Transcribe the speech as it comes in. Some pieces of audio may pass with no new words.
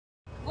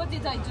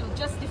did I do?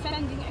 Just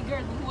defending a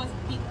girl who was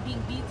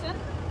being beaten?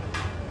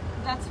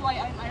 That's why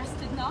I'm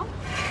arrested now?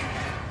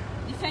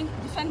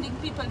 Defending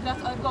people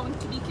that are going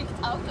to be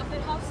kicked out of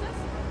their houses?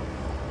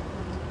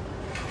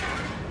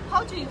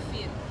 How do you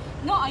feel?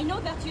 No, I know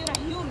that you're a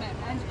human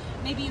and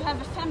maybe you have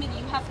a family,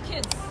 you have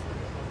kids.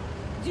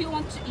 Do you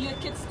want your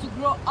kids to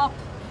grow up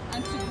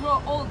and to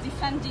grow old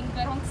defending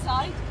the wrong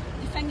side?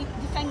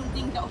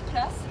 Defending the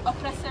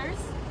oppressors?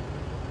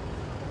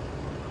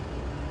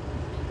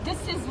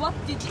 This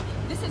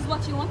is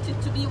what you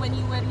wanted to be when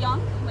you were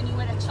young, when you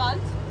were a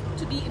child,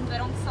 to be in the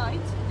wrong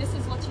side. This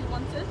is what you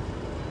wanted.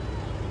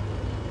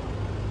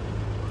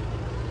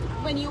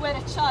 When you were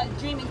a child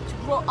dreaming to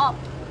grow up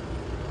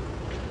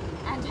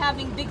and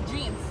having big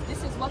dreams,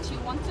 this is what you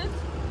wanted?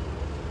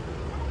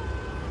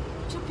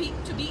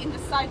 To be in the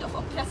side of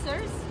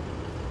oppressors?